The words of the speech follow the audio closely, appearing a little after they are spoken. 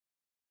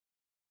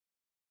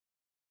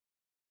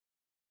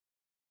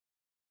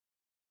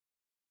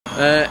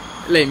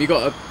Liam, you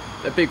got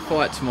a big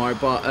fight tomorrow,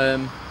 but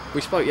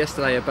we spoke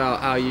yesterday about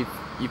how you've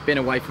been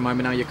away from home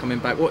and now you're coming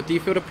back. What do you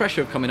feel the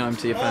pressure of coming home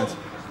to your fans?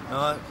 No,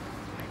 I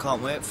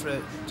can't wait for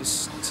it.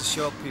 Just to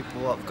show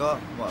people what I've got,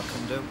 what I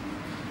can do.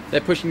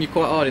 They're pushing you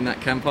quite hard in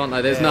that camp, aren't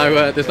they? There's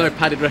no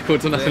padded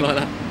records or nothing like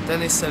that.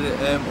 Dennis said it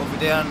over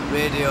there on the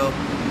radio.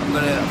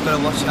 I've got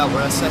to watch out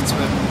what I said to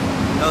him.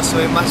 You know, so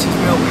he matches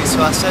me up with.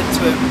 So I said to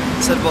him,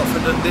 what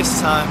have I done this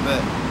time?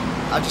 But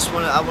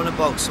I want to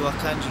box so I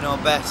can,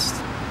 best.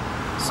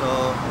 So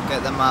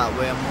get them out of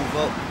the way and move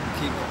up,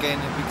 keep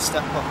getting a big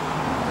step up.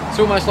 It's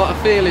almost like a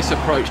fearless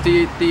approach. Do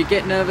you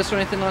get nervous or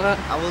anything like that?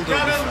 I will do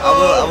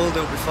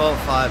it before the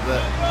fight,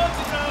 but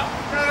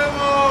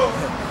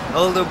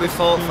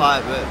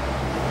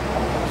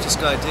you just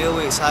got to deal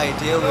with it. It's how you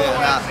deal with it,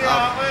 and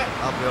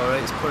I'll be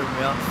alright. It's putting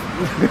me off.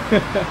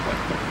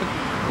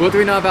 What do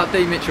we know about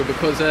Dee Mitchell?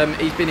 Because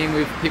he's been in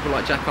with people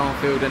like Jack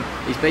Arnfield and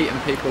he's beaten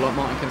people like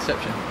Martin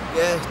Conception.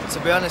 Yeah, to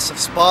be honest, I've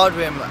sparred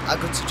with him. I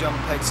go to John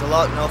Pegs a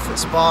lot, for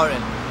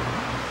sparring.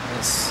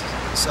 It's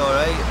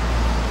alright.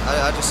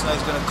 I just know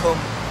he's going to come,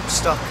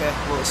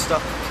 little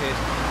stocker kid,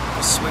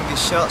 just swing his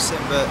shots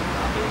in, but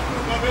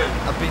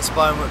I've been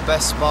sparring with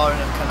best sparring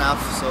I can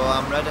have, so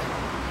I'm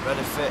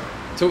ready fit.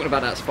 Talking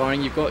about that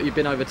sparring, you've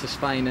been over to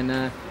Spain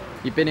and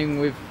you've been in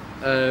with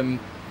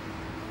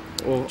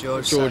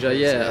Georgia,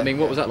 yeah. I mean,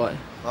 what was that like?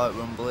 Oh, it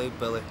was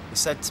unbelievable. He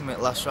said to me at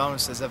the last round, he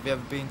says, "Have you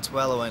ever been to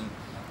Well?" I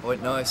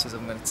went, "No." He says,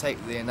 "I'm going to take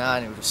the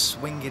A9." He was just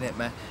swinging it,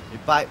 man.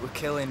 Your bite with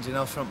killings,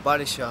 front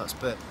body shots,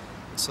 but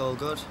it's all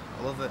good.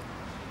 I love it.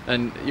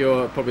 And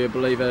you're probably a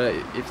believer,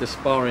 if the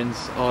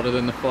sparring's harder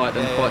than the fight,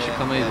 then the fight should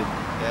come easy.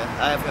 Yeah,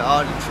 I have it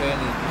hard in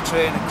training. The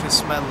training,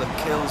 Chris Medler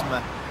kills me,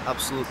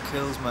 absolute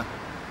kills me.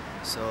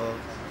 So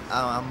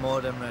I'm more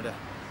than ready.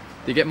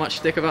 Do you get much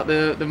stick about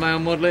the male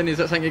modelling? Is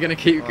that something you're going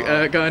to keep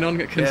going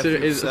on,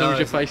 as long as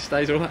your face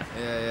stays alright?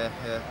 Yeah.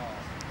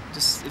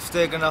 Just if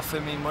they're going to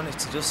offer me money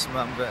to do something,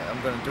 I'm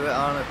going to do it,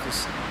 aren't I?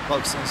 Because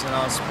boxing's an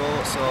hard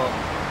sport, so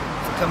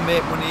if I can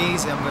make money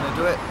easy, I'm going to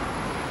do it.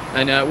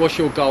 And what's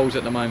your goals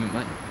at the moment,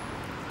 mate?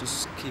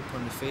 Just keep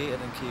undefeated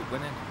and keep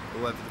winning,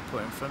 whoever they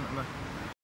put in front of me.